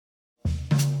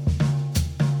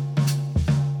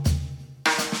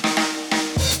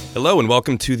Hello and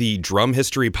welcome to the Drum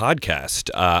History Podcast.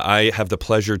 I have the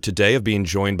pleasure today of being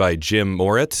joined by Jim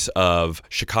Moritz of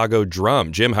Chicago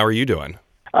Drum. Jim, how are you doing?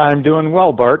 I'm doing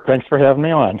well, Bart. Thanks for having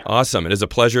me on. Awesome. It is a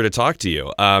pleasure to talk to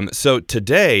you. So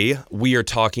today we are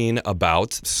talking about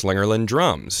Slingerland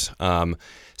drums,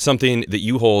 something that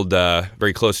you hold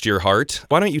very close to your heart.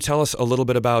 Why don't you tell us a little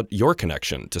bit about your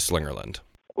connection to Slingerland?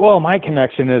 Well, my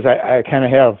connection is I kind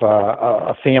of have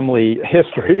a family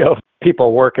history of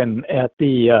people working at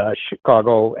the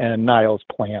Chicago and Niles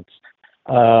plants.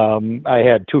 I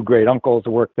had two great uncles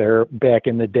who worked there back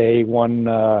in the day. One,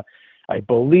 I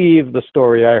believe the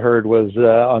story I heard was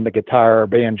on the guitar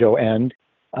banjo end.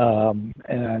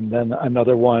 And then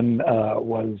another one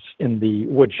was in the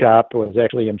wood shop, was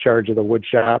actually in charge of the wood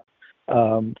shop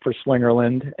for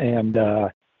Slingerland. And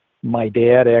my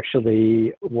dad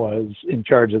actually was in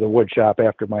charge of the wood shop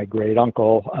after my great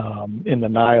uncle in the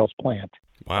Niles plant.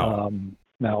 Wow.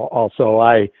 Now, also,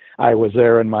 I was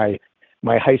there in my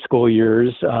high school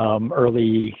years,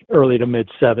 early to mid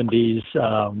 70s.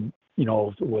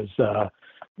 It was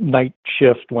night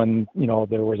shift when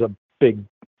there was a big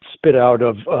spit out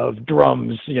of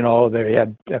drums. They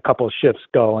had a couple of shifts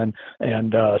going,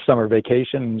 and summer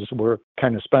vacations were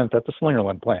kind of spent at the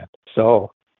Slingerland plant.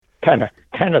 So kind of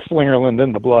Slingerland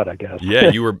in the blood, I guess. Yeah,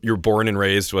 you were born and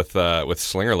raised with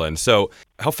Slingerland. So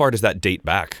how far does that date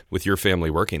back with your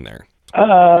family working there?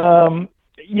 I'm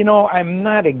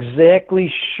not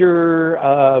exactly sure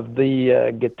of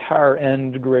the guitar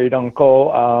end great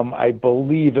uncle. I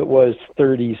believe it was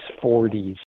 30s,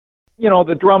 40s.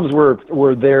 The drums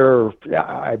were there,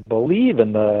 I believe,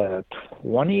 in the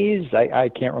 20s. I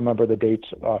can't remember the dates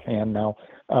offhand now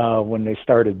when they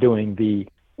started doing the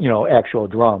actual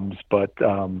drums, but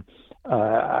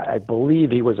I believe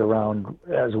he was around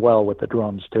as well with the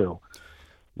drums too.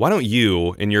 Why don't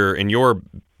you, in your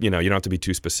you don't have to be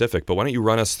too specific, but why don't you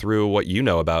run us through what you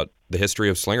know about the history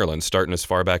of Slingerland, starting as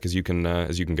far back as you can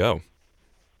go?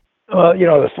 Well,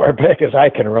 as far back as I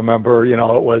can remember, it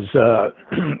was the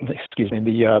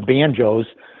banjos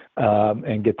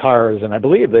and guitars, and I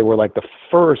believe they were like the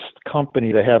first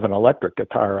company to have an electric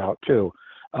guitar out too,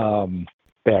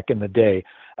 back in the day.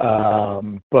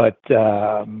 With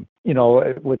the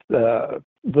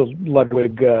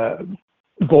Ludwig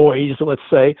boys, let's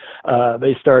say,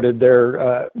 they started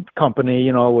their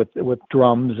company, with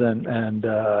drums, and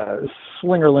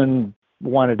Slingerland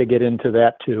wanted to get into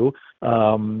that too.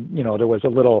 There was a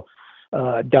little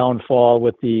downfall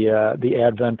with the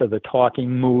advent of the talking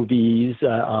movies,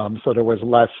 so there was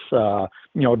less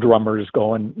drummers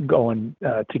going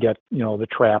to get the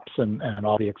traps and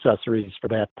all the accessories for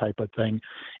that type of thing,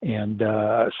 and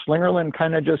Slingerland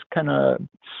kind of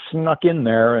snuck in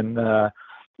there, and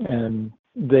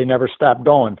they never stopped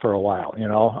going for a while.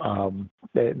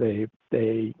 They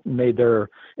made their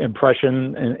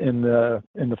impression in the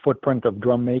footprint of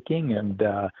drum making, and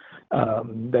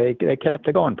they kept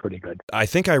it going pretty good. I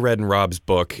think I read in Rob's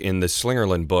book, in the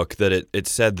Slingerland book, that it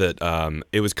said that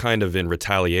it was kind of in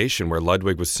retaliation where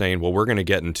Ludwig was saying, well, we're going to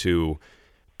get into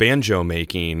banjo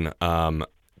making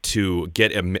to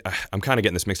get, I'm kind of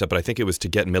getting this mixed up, but I think it was to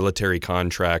get military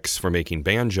contracts for making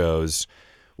banjos,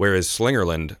 whereas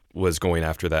Slingerland was going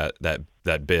after that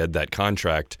bid, that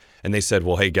contract, and they said,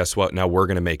 well, hey, guess what? Now we're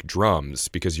going to make drums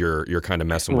because you're kind of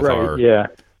messing with our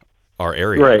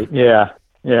area. Right. Yeah.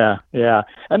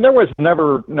 And there was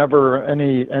never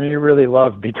any really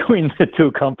love between the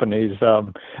two companies.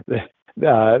 They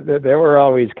were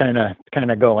always kind of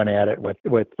going at it with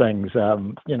things.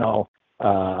 It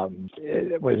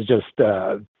was just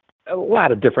a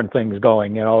lot of different things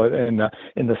going. In the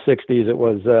 60s, it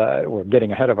was we're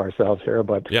getting ahead of ourselves here,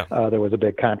 but yeah. There was a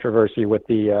big controversy with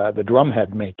the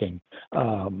drumhead making.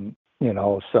 It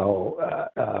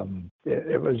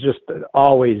was just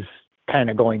always kind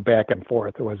of going back and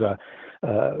forth. It was a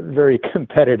very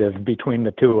competitive between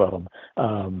the two of them.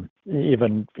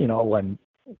 Even when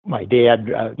my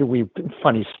dad,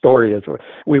 funny story is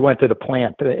we went to the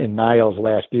plant in Niles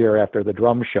last year after the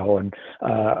drum show, and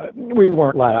we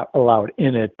weren't allowed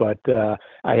in it, but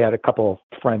I had a couple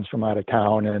friends from out of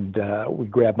town, and we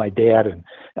grabbed my dad, and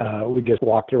we just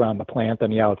walked around the plant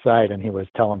on the outside, and he was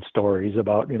telling stories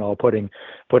about, putting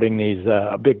these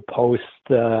big posts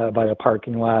by the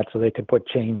parking lot so they could put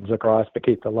chains across to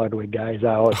keep the Ludwig guys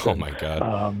out. Oh, my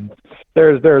God.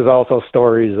 There's also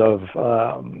stories of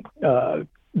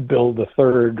Bill the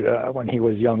Third, when he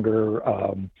was younger,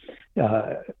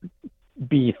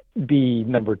 B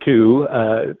number two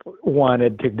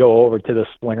wanted to go over to the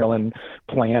Slingerland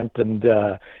plant and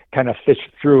kind of fish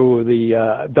through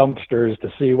the dumpsters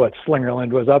to see what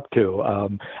Slingerland was up to.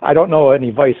 I don't know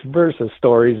any vice versa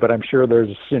stories, but I'm sure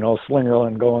there's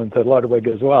Slingerland going to Ludwig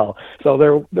as well. So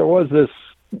there was this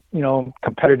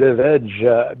competitive edge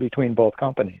between both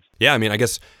companies. Yeah, I mean, I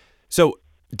guess so.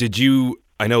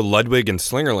 I know Ludwig and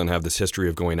Slingerland have this history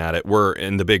of going at it. Were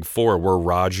in the Big Four, were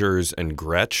Rogers and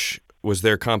Gretsch, was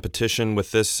there competition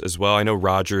with this as well? I know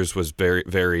Rogers was very,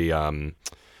 very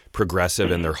progressive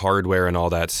in their hardware and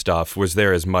all that stuff. Was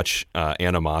there as much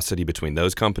animosity between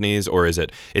those companies, or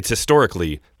it's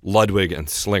historically Ludwig and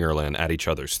Slingerland at each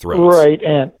other's throats? Right,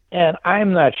 and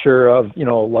I'm not sure of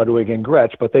Ludwig and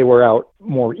Gretsch, but they were out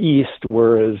more east,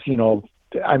 whereas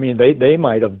I mean, they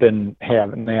might have been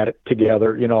having that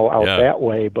together, out that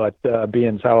way, but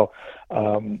being how,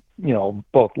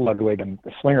 both Ludwig and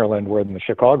Slingerland were in the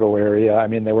Chicago area, I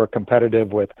mean, they were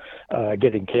competitive with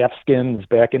getting calf skins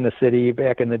back in the city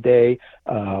back in the day.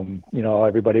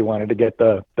 Everybody wanted to get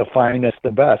the finest,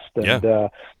 the best, and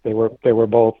they were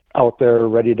both out there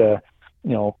ready to,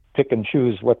 pick and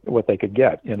choose what they could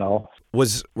get.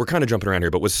 We're kind of jumping around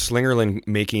here, but was Slingerland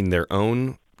making their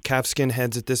own calfskin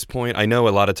heads at this point? I know a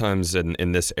lot of times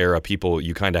in this era,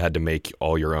 you kind of had to make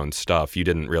all your own stuff. You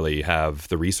didn't really have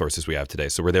the resources we have today.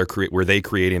 So were they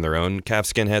creating their own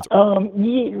calfskin heads?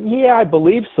 Yeah, I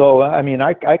believe so. I mean,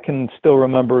 I can still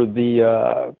remember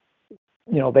the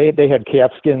they had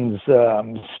calfskins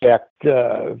stacked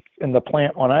in the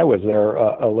plant when I was there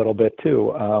a little bit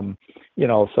too.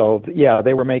 So yeah,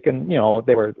 they were making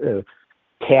they were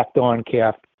tacked on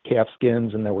calf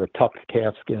skins, and there were tucked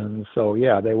calf skins. So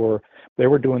yeah, they were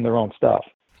doing their own stuff.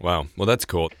 Wow. Well, that's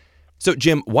cool. So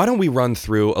Jim, why don't we run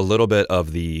through a little bit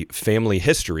of the family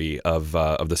history of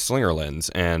the Slingerlands,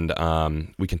 and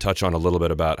we can touch on a little bit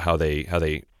about how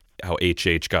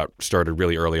HH got started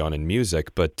really early on in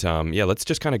music. But let's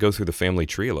just kind of go through the family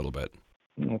tree a little bit.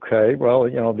 Okay. Well,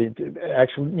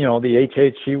 the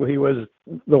HH, he was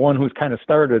the one who's kind of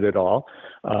started it all.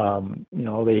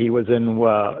 He was in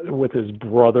with his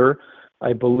brother,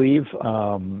 I believe,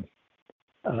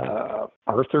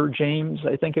 Arthur James,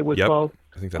 I think it was called.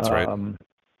 I think that's right. And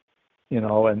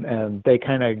they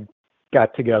kind of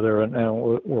got together and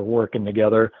were working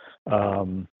together.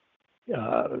 Being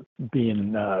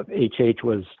HH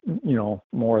was,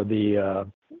 more the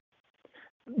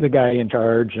guy in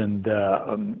charge, and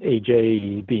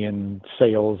AJ being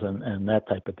sales and that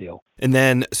type of deal. And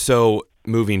then, so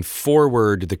moving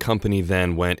forward, the company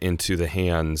then went into the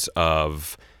hands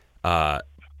of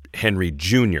Henry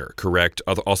Jr., correct?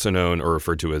 Also known or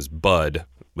referred to as Bud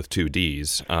with two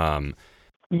Ds.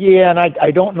 Yeah, and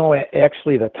I don't know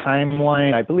actually the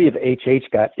timeline. I believe HH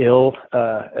got ill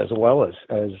as well as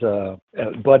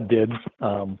Bud did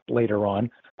later on.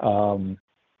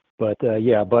 But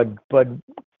Bud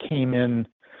came in.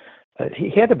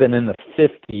 He had to have been in the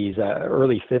 50s,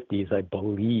 early 50s, I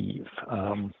believe,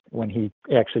 when he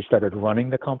actually started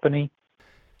running the company.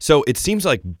 So it seems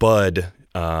like Bud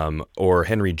or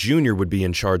Henry Jr. would be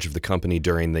in charge of the company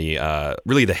during the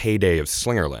really the heyday of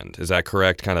Slingerland. Is that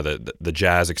correct? Kind of the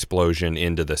jazz explosion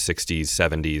into the 60s,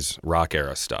 70s rock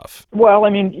era stuff. Well,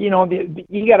 I mean, you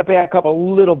got to back up a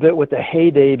little bit with the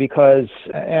heyday because,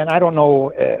 and I don't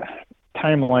know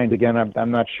timelines again.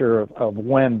 I'm not sure of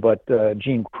when, but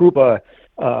Gene Krupa,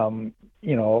 was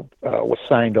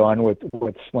signed on with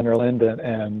Slingerland,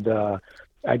 and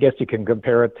I guess you can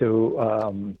compare it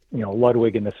to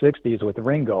Ludwig in the '60s with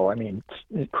Ringo. I mean,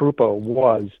 Krupa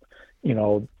was,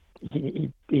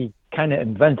 he kind of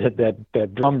invented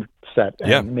that drum set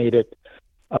and made it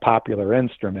a popular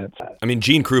instrument. I mean,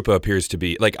 Gene Krupa appears to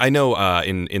be like, I know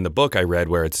in the book I read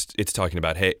where it's talking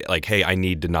about, hey, I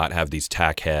need to not have these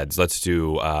tack heads. Let's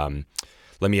do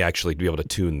let me actually be able to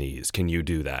tune these. Can you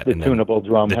do that? The tunable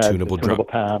drum heads, the tunable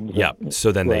toms. Yeah.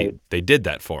 So then they did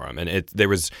that for him, and there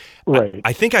was right.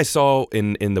 I think I saw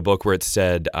in the book where it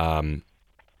said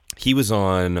he was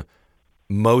on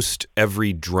most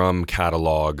every drum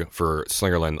catalog for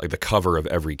Slingerland, like the cover of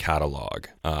every catalog,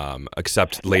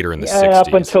 except later in the 60s.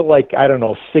 Up until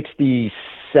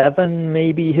 67,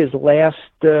 maybe his last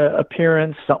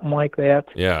appearance, something like that.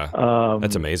 Yeah,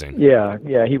 that's amazing. Yeah,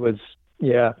 he was.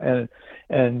 Yeah,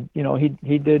 and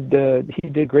he did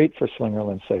great for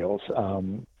Slingerland sales.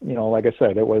 Like I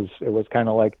said, it was kind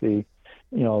of like the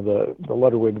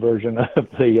Ludwig version of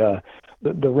the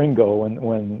Ringo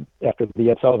when after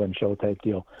the Ed Sullivan Show type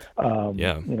deal.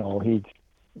 He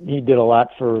did a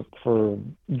lot for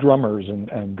drummers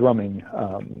and drumming.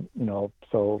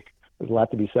 So there's a lot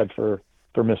to be said for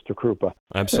Mr. Krupa.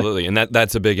 Absolutely, and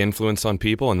that's a big influence on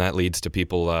people, and that leads to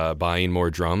people buying more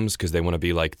drums because they want to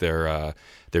be like their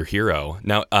hero.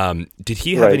 Now, did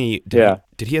he have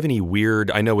did he have any weird?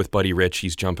 I know with Buddy Rich,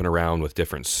 he's jumping around with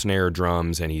different snare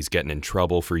drums, and he's getting in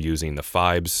trouble for using the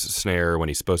Fibes snare when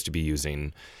he's supposed to be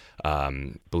using,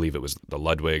 believe it was the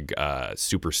Ludwig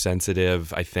Super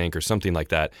Sensitive, I think, or something like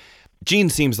that. Gene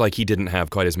seems like he didn't have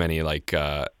quite as many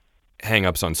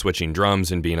hang-ups on switching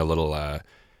drums and being a little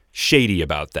shady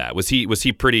about that. Was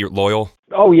he pretty loyal?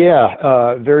 Oh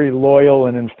yeah, very loyal,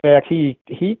 and in fact, he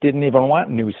didn't even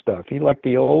want new stuff. He liked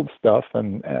the old stuff,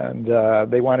 and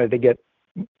they wanted to get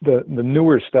the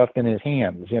newer stuff in his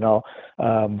hands,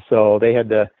 so they had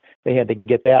to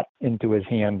get that into his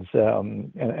hands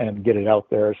and get it out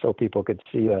there so people could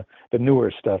see the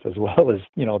newer stuff as well as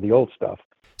the old stuff.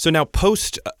 So now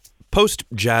post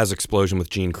Jazz Explosion with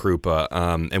Gene Krupa,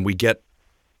 and we get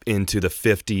into the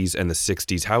 50s and the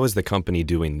 60s. How is the company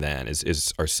doing then?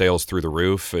 Is our sales through the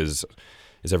roof? Is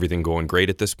everything going great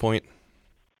at this point?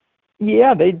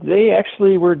 Yeah, they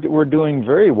actually were doing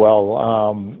very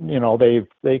well.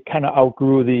 They kind of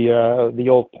outgrew the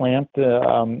old plant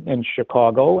in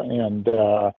Chicago, and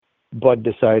Bud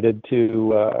decided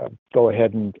to go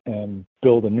ahead and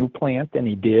build a new plant, and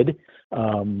he did.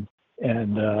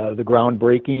 And the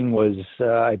groundbreaking was,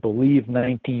 I believe,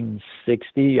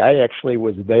 1960. I actually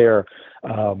was there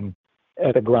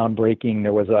at the groundbreaking.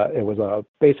 It was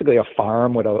basically a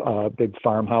farm with a big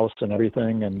farmhouse and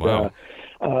everything. And wow.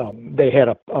 They had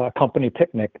a company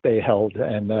picnic they held,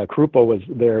 and Krupa was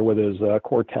there with his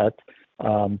quartet.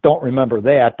 Don't remember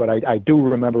that, but I do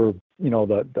remember,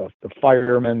 the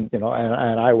firemen, and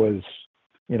I was,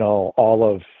 all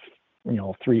of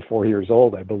 3-4 years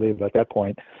old, I believe, at that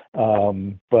point.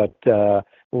 But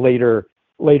later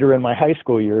in my high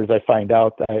school years, I find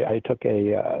out I took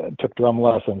drum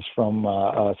lessons from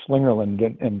a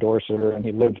Slingerland endorser, and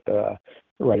he lived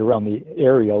right around the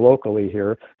area locally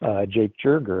here, Jake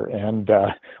Jerger, and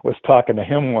was talking to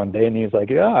him one day, and he's like,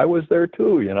 "Yeah, I was there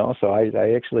too," So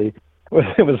I actually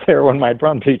was there when my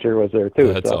drum teacher was there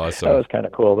too. That's so awesome. That was kind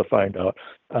of cool to find out.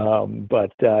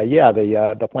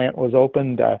 The plant was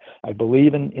opened, I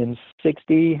believe, in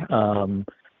 '60.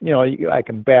 I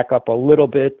can back up a little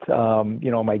bit.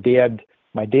 My dad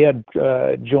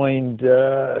joined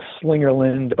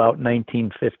Slingerland about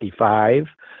 1955.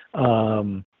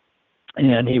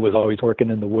 And he was always working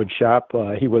in the wood shop.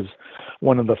 He was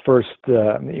one of the first.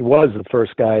 He was the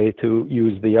first guy to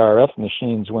use the RF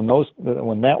machines when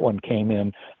that one came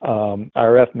in.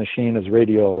 RF machine is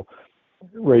radio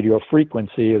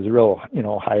frequency, is a real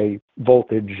high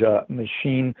voltage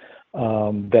machine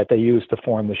that they used to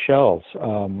form the shells.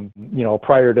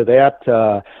 Prior to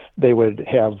that, they would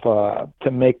have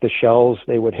to make the shells.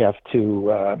 They would have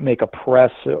to make a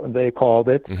press, they called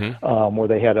it, where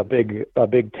they had a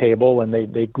big table, and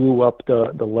they glue up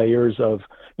the layers of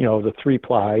the 3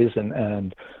 plies,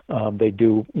 and they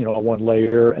do one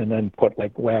layer, and then put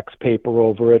like wax paper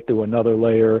over it, do another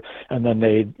layer, and then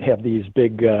they have these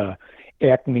big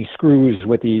Acme screws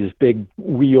with these big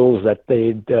wheels that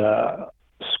they'd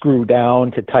screw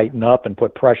down to tighten up and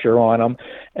put pressure on them,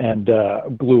 and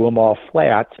glue them all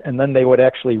flat, and then they would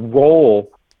actually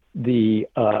roll the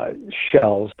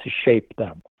shells to shape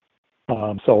them.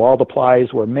 So all the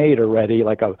plies were made already,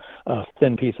 like a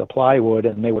thin piece of plywood,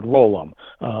 and they would roll them.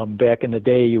 Back in the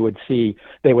day, you would see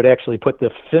they would actually put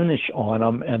the finish on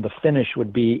them, and the finish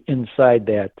would be inside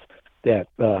that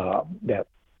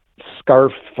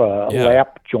scarf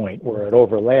lap joint where it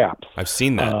overlaps. I've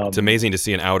seen that. It's amazing to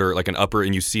see an outer, like an upper,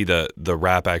 and you see the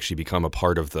wrap actually become a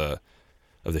part of the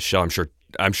shell.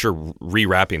 I'm sure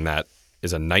rewrapping that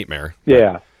is a nightmare.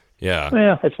 Yeah. Yeah.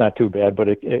 Well, it's not too bad, but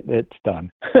it's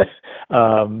done.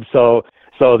 So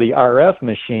the RF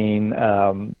machine,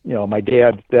 my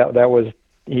dad,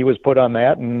 he was put on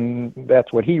that, and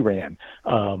that's what he ran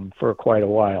for quite a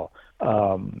while.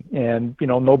 And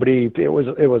nobody, it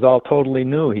was all totally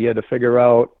new. He had to figure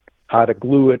out how to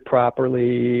glue it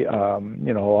properly,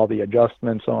 all the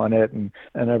adjustments on it and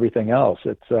everything else.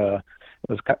 It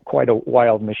was quite a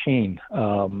wild machine.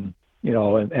 And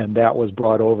that was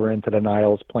brought over into the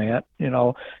Niles plant.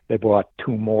 They brought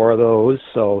 2 more of those,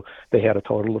 so they had a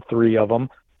total of 3 of them,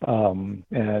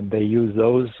 and they used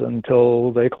those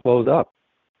until they closed up.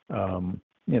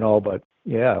 But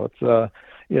yeah, it's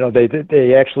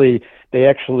they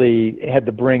actually had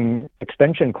to bring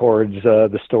extension cords.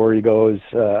 The story goes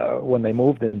when they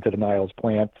moved into the Niles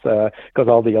plant because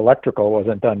all the electrical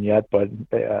wasn't done yet. But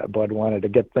Bud wanted to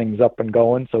get things up and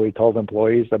going, so he told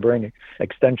employees to bring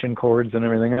extension cords and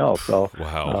everything else. So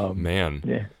wow, man,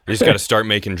 yeah. You just got to start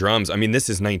making drums. I mean, this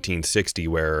is 1960,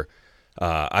 where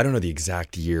I don't know the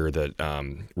exact year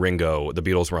that Ringo, the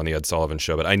Beatles were on the Ed Sullivan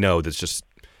Show, but I know that's just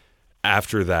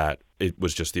after that, it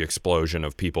was just the explosion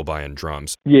of people buying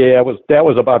drums. Yeah, that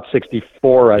was about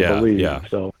 64, I Yeah, believe. yeah.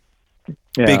 So,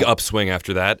 yeah. Big upswing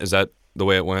after that. Is that the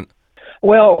way it went?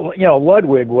 Well,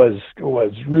 Ludwig was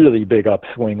really big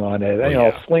upswing on it.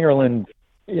 Yeah. Slingerland,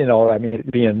 I mean,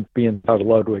 being how the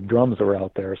Ludwig drums are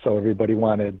out there, so everybody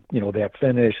wanted, that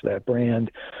finish, that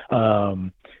brand,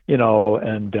 then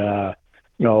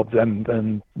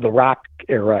the rock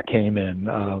era came in.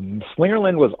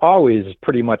 Slingerland was always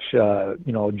pretty much,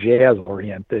 jazz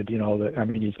oriented.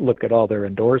 You look at all their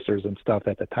endorsers and stuff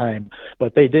at the time,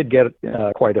 but they did get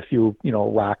quite a few,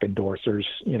 rock endorsers,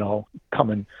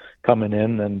 coming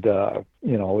in, and there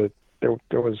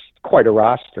was quite a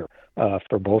roster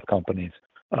for both companies.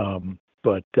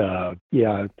 It's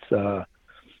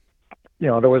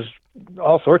there was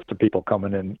all sorts of people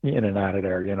coming in and out of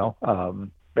there,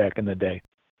 back in the day.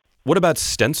 What about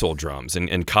stencil drums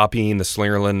and copying the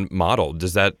Slingerland model?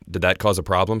 Did that cause a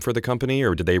problem for the company,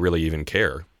 or did they really even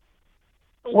care?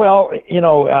 Well,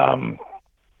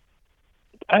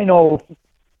 I know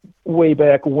way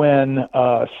back when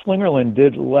Slingerland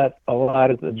did let a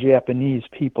lot of the Japanese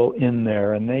people in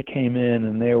there, and they came in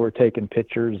and they were taking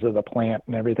pictures of the plant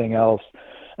and everything else.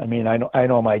 I mean, I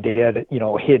know my dad,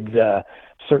 hid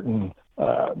certain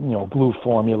blue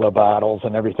formula bottles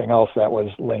and everything else that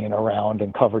was laying around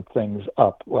and covered things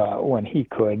up when he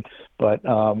could. But,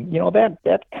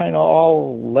 that kind of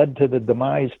all led to the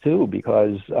demise too,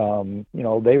 because,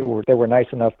 they were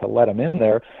nice enough to let him in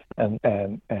there and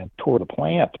tour the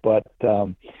plant. But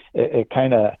it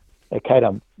kind of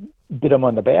bit him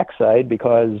on the backside,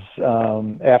 because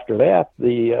after that,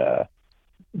 the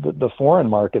foreign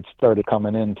markets started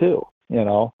coming in too,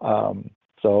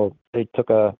 so they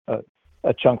took a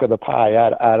chunk of the pie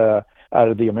out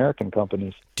of the American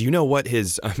companies. Do you know what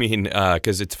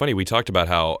because it's funny, we talked about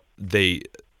how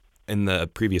in the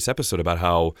previous episode, about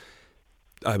how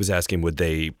I was asking, would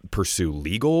they pursue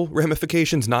legal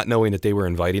ramifications, not knowing that they were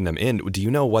inviting them in? Do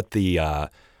you know what the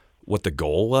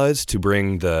goal was to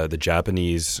bring the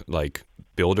Japanese, like,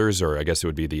 builders, or I guess it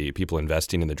would be the people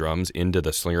investing in the drums, into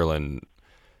the Slingerland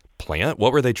plant?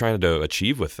 What were they trying to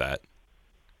achieve with that?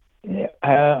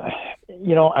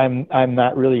 I'm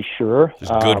not really sure.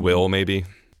 Just goodwill, maybe.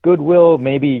 Goodwill,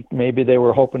 maybe they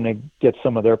were hoping to get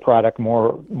some of their product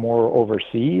more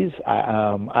overseas.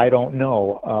 I don't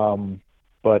know.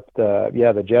 But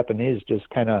the Japanese just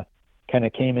kind of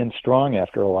came in strong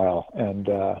after a while, and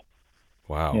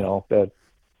wow, that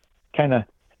kind of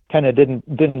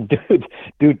didn't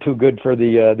do too good for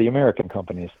the American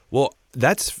companies. Well,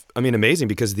 that's amazing,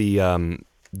 because the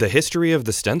history of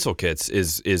the stencil kits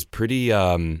is pretty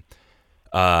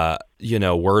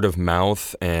word of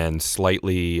mouth and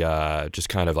slightly just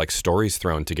kind of like stories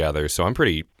thrown together. So I'm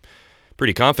pretty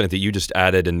confident that you just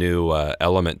added a new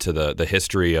element to the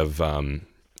history of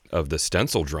the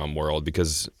stencil drum world,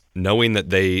 because knowing that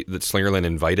Slingerland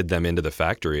invited them into the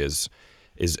factory is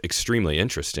extremely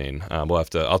interesting. I'll have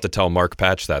to tell Mark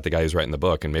Patch that, the guy who's writing the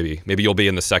book, and maybe you'll be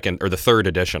in the second or the third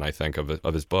edition, I think,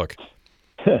 of his book.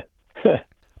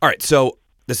 All right, so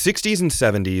the 60s and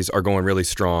 70s are going really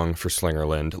strong for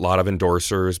Slingerland. A lot of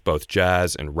endorsers, both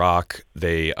jazz and rock.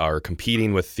 They are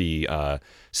competing with the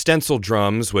stencil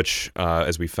drums, which,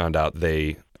 as we found out,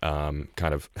 they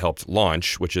kind of helped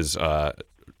launch, which is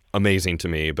amazing to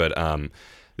me. But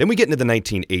then we get into the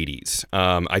 1980s.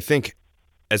 I think,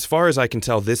 as far as I can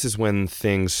tell, this is when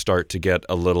things start to get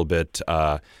a little bit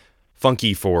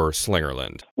funky for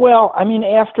Slingerland. Well, I mean,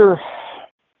 after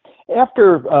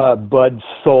Bud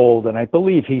sold, and I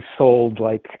believe he sold,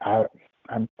 like,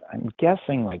 I'm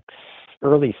guessing like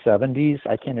early 70s.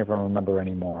 I can't even remember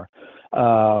anymore.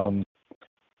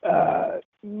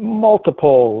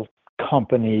 Multiple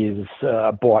companies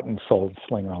bought and sold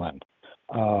Slingerland,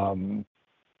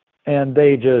 and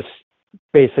they just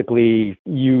basically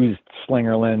used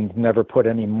Slingerland, never put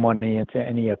any money into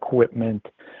any equipment.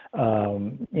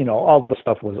 All the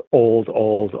stuff was old.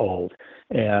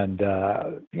 And,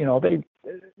 the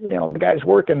guys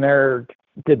working there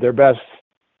did their best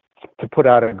to put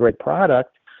out a great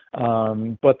product.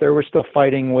 But they were still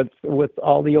fighting with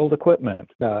all the old equipment.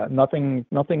 Nothing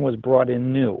was brought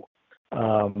in new.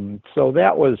 So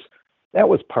that was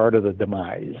part of the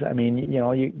demise. I mean,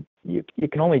 you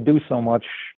can only do so much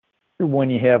when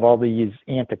you have all these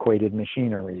antiquated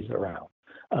machineries around.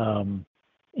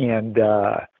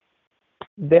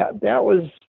 That was,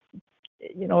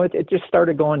 it just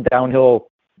started going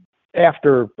downhill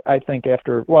after,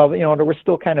 there was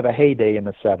still kind of a heyday in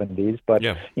the 70s, but,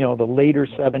 yeah, the later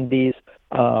 70s,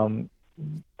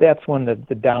 that's when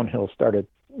the downhill started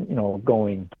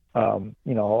going,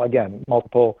 again,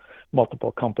 multiple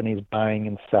companies buying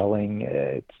and selling.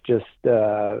 It's just,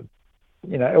 it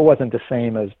wasn't the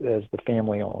same as the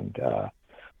family-owned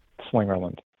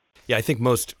Slingerland. Yeah, I think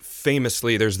most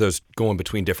famously, there's those going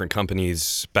between different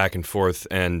companies back and forth,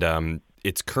 and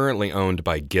it's currently owned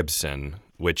by Gibson,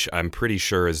 which I'm pretty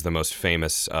sure is the most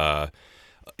famous.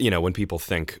 When people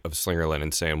think of Slingerland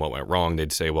and saying what went wrong,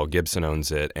 they'd say, well, Gibson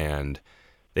owns it, and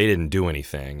they didn't do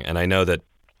anything. And I know that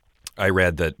I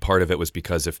read that part of it was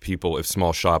because if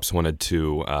small shops wanted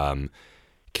to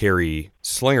carry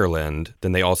Slingerland,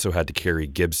 then they also had to carry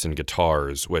Gibson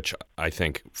guitars, which I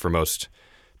think for most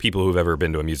people who've ever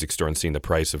been to a music store and seen the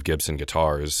price of Gibson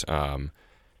guitars,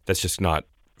 that's just not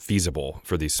feasible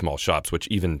for these small shops, which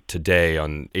even today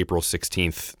on April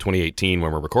 16th, 2018,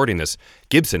 when we're recording this,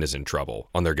 Gibson is in trouble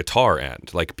on their guitar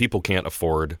end. Like, people can't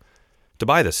afford to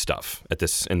buy this stuff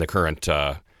in the current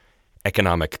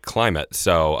economic climate.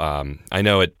 So I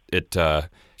know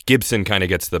Gibson kind of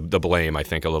gets the blame, I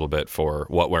think, a little bit for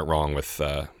what went wrong with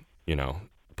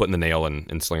putting the nail in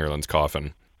Slingerland's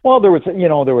coffin. Well, there was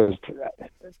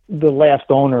the last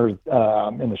owner in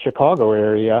the Chicago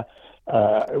area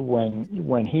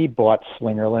when he bought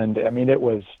Slingerland. I mean, it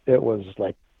was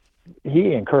like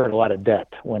he incurred a lot of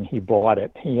debt when he bought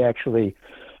it. He actually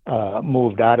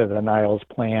moved out of the Niles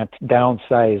plant,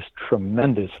 downsized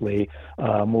tremendously,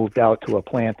 moved out to a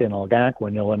plant in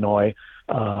Algonquin, Illinois,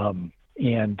 and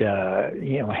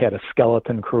had a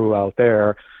skeleton crew out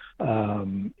there,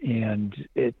 and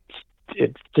it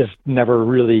just never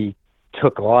really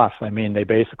took off. I mean, they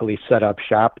basically set up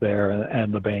shop there,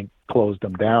 and the bank closed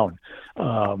them down.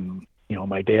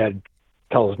 My dad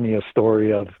tells me a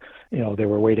story of, they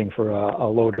were waiting for a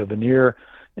load of veneer,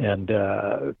 and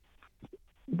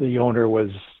the owner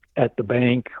was at the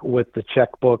bank with the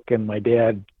checkbook, and my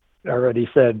dad already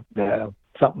said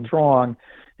something's wrong.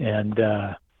 And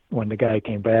when the guy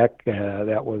came back,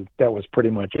 that was pretty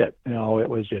much it. It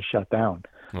was just shut down.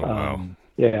 Oh, wow.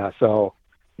 Yeah, so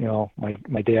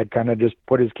my dad kind of just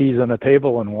put his keys on the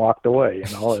table and walked away.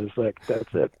 It's like,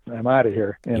 that's it, I'm out of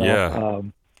here. Yeah.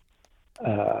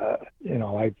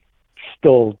 I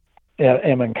still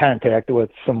am in contact with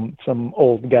some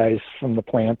old guys from the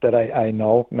plant that I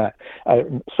know.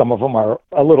 Some of them are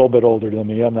a little bit older than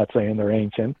me. I'm not saying they're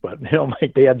ancient, but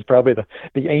my dad's probably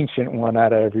the ancient one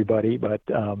out of everybody. But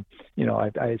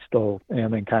I still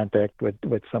am in contact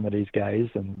with some of these guys,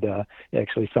 and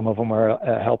actually some of them are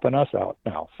helping us out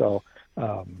now. So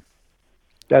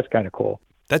that's kind of cool.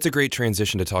 That's a great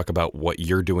transition to talk about what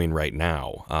you're doing right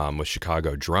now with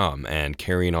Chicago Drum and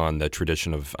carrying on the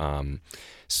tradition of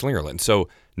Slingerland. So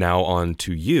now on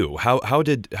to you. How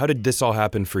did this all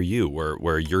happen for you,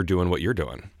 where you're doing what you're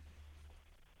doing?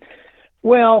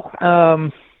 Well,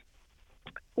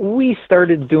 we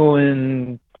started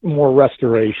doing more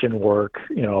restoration work,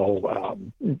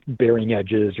 bearing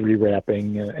edges,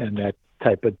 rewrapping, and that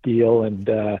type of deal. And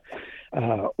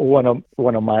one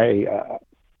of my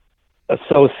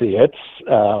associates,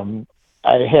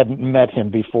 I hadn't met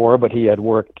him before, but he had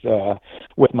worked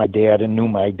with my dad and knew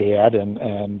my dad,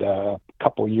 and a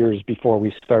couple years before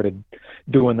we started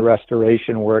doing the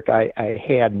restoration work, I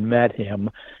had met him,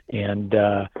 and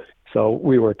so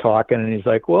we were talking, and he's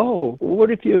like, well,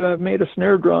 what if you made a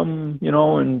snare drum,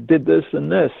 and did this and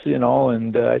this,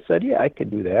 and I said, yeah, I could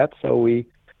do that. So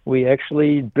we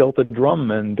actually built a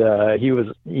drum, and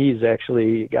he's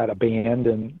actually got a band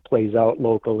and plays out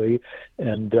locally,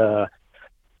 and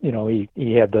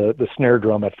he had the snare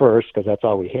drum at first because that's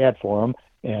all we had for him,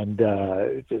 and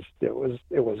it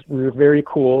was very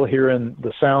cool hearing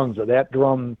the sounds of that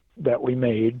drum that we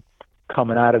made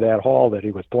coming out of that hall that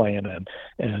he was playing in,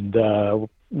 and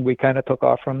we kind of took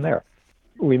off from there.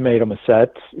 We made him a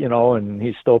set, and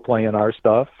he's still playing our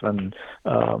stuff, and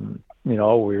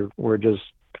we're just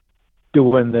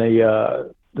doing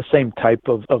the same type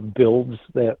of builds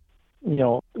that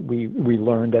we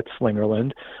learned at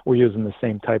Slingerland. We're using the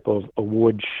same type of a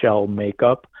wood shell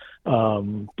makeup.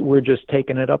 We're just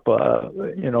taking it up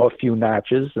a few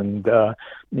notches, and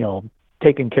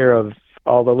taking care of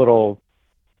all the little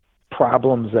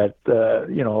problems that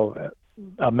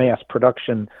a mass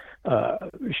production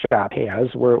shop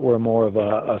has. We're more of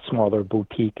a smaller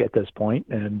boutique at this point,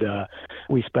 and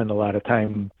we spend a lot of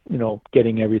time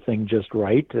getting everything just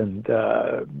right, and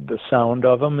the sound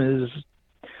of them is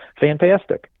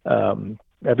fantastic.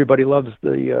 Everybody loves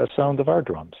the sound of our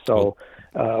drums, so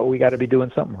we got to be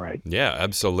doing something right. Yeah,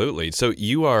 absolutely. So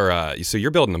you are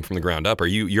you're building them from the ground up.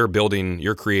 You're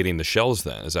creating the shells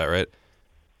then? Is that right?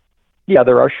 Yeah,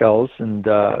 there are shells, and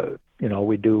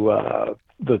we do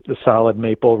the solid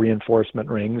maple reinforcement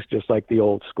rings, just like the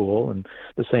old school, and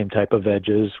the same type of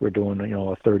edges. We're doing,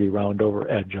 a 30 round over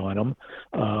edge on them.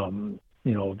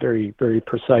 Very, very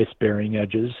precise bearing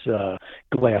edges,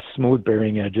 glass smooth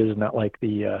bearing edges, not like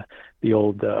the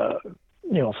old,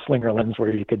 Slingerlands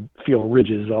where you could feel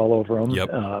ridges all over them. Yep.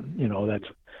 That's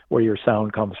where your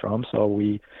sound comes from. So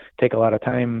we take a lot of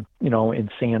time, in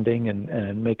sanding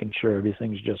and making sure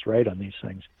everything's just right on these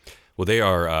things. Well, they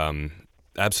are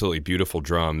absolutely beautiful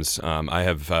drums. I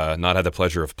have not had the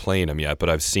pleasure of playing them yet, but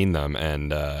I've seen them,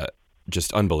 and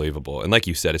just unbelievable. And like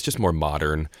you said, it's just more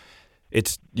modern.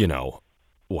 It's,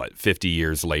 50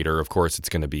 years later, of course, it's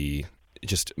going to be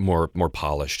just more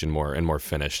polished and more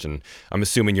finished. And I'm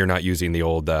assuming you're not using the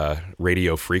old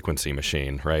radio frequency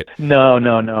machine, right? No.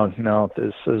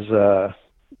 This is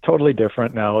totally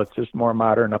different now. It's just more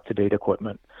modern, up-to-date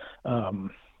equipment.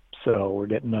 So we're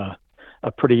getting a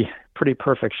pretty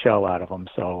perfect shell out of them.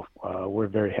 So we're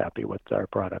very happy with our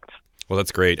products. Well,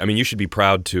 that's great. I mean, you should be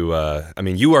proud to,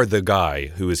 you are the guy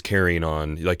who is carrying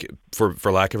on, like,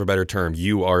 for lack of a better term,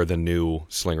 you are the new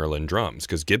Slingerland drums,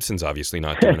 because Gibson's obviously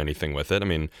not doing anything with it. I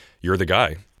mean, you're the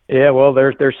guy. Yeah, well,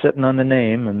 they're sitting on the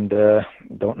name, and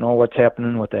don't know what's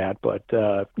happening with that. But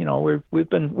we've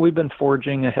been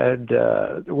forging ahead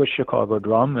with Chicago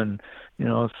Drum, and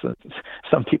so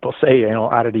some people say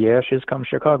out of the ashes comes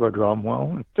Chicago Drum.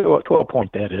 Well, to a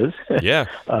point that is. Yeah.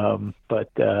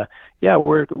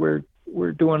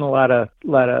 We're doing a lot of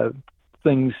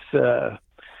things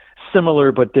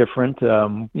similar but different.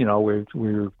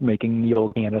 We're making the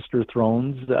old canister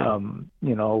thrones. Oh,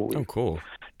 cool.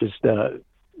 Just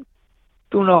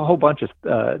doing a whole bunch of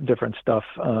different stuff.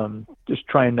 Just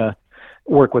trying to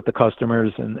work with the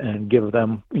customers and give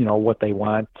them what they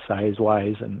want, size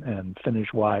wise and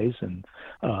finish wise, and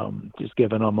just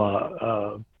giving them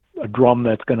a drum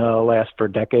that's going to last for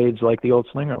decades, like the old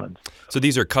Slingerlands. So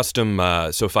these are custom.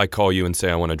 So if I call you and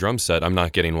say I want a drum set, I'm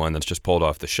not getting one that's just pulled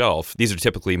off the shelf. These are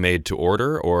typically made to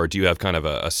order, or do you have kind of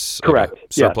a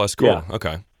correct surplus? Yeah. Cool. Yeah.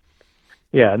 Okay.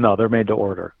 Yeah, no, they're made to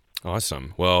order.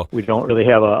 Awesome. Well, we don't really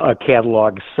have a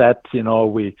catalog set.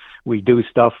 We do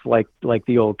stuff like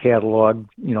the old catalog,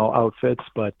 outfits,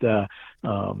 but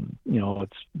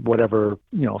it's whatever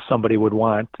somebody would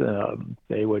want.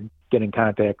 They would get in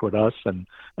contact with us, and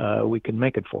we can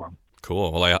make it for them.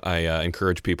 Cool. Well, I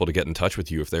encourage people to get in touch with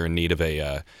you if they're in need of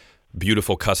a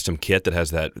beautiful custom kit that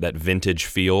has that vintage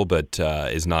feel, but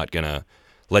is not going to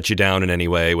let you down in any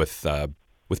way with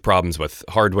problems with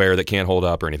hardware that can't hold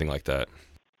up or anything like that.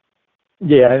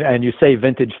 Yeah, and you say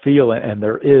vintage feel, and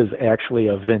there is actually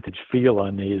a vintage feel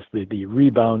on these. The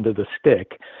rebound of the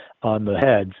stick on the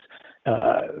heads,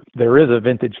 there is a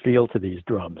vintage feel to these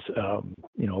drums.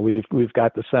 We've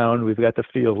got the sound, we've got the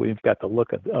feel, we've got the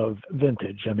look of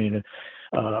vintage. I mean,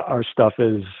 our stuff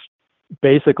is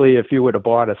basically, if you would have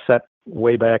bought a set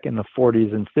way back in the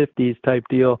 40s and 50s type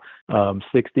deal,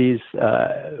 60s,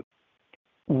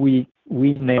 we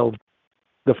nailed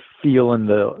the feel and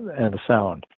the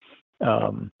sound.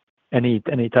 Any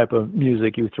type of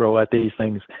music you throw at these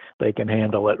things, they can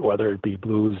handle it, whether it be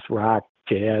blues, rock,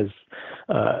 jazz,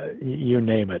 you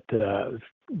name it.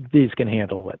 These can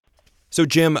handle it. So,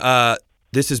 Jim,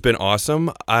 this has been awesome.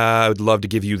 I would love to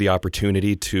give you the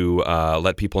opportunity to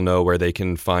let people know where they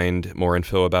can find more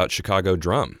info about Chicago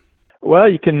Drum. Well,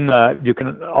 you can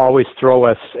always throw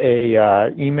us a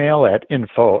email at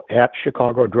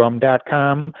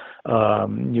info@chicagodrum.com.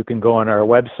 You can go on our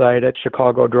website at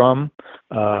Chicago Drum.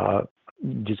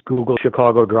 Just Google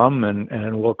Chicago Drum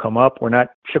and we'll come up. We're not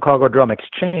Chicago Drum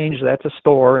Exchange. That's a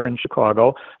store in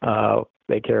Chicago.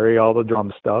 They carry all the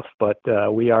drum stuff, but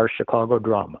we are Chicago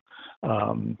Drum.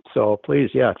 So please,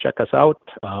 check us out.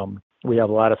 We have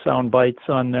a lot of sound bites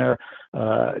on there,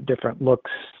 different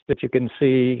looks that you can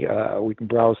see. We can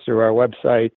browse through our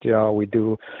website. We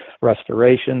do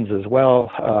restorations as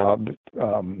well,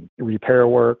 repair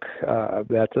work.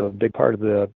 That's a big part of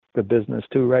the business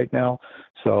too right now.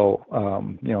 So,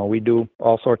 we do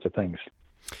all sorts of things.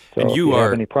 So and if you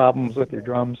have any problems with your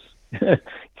drums,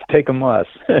 take them to us.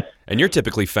 And you're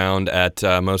typically found at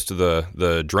most of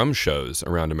the drum shows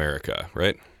around America,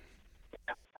 right?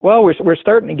 Well, we're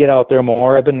starting to get out there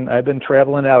more. I've been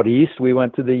traveling out east. We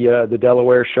went to the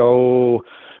Delaware show.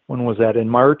 When was that? In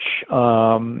March.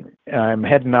 I'm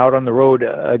heading out on the road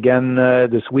again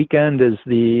this weekend. Is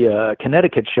the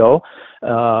Connecticut show.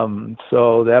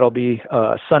 So that'll be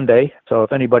Sunday. So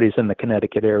if anybody's in the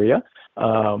Connecticut area,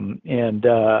 and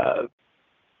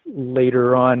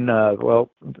later on,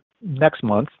 next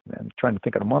month, I'm trying to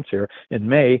think of the months here, in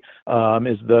May, is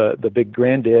the big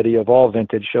granddaddy of all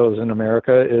vintage shows in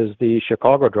America, is the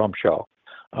Chicago Drum Show.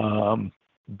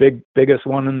 biggest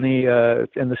one in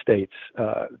the States.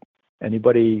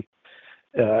 Anybody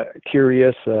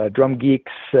curious, drum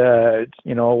geeks,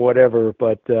 whatever.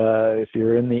 But if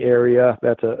you're in the area,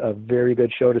 that's a very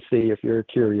good show to see if you're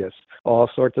curious. All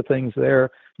sorts of things there,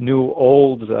 new,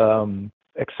 old,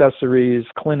 accessories,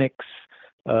 clinics.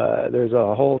 There's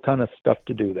a whole ton of stuff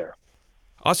to do there.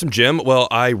 Awesome, Jim. Well,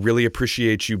 I really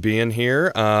appreciate you being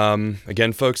here.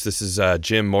 Again, folks, this is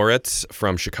Jim Moritz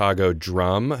from Chicago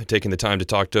Drum, taking the time to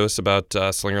talk to us about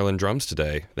Slingerland drums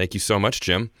today. Thank you so much,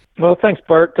 Jim. Well, thanks,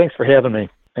 Bart. Thanks for having me.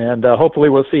 And hopefully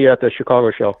we'll see you at the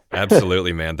Chicago show.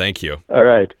 Absolutely, man. Thank you. All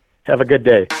right. Have a good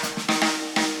day.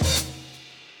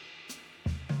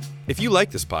 If you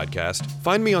like this podcast,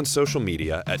 find me on social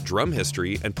media at Drum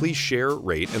History, and please share,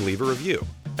 rate, and leave a review.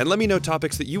 And let me know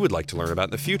topics that you would like to learn about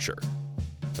in the future.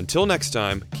 Until next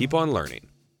time, keep on learning.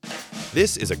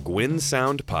 This is a Gwyn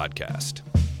Sound podcast.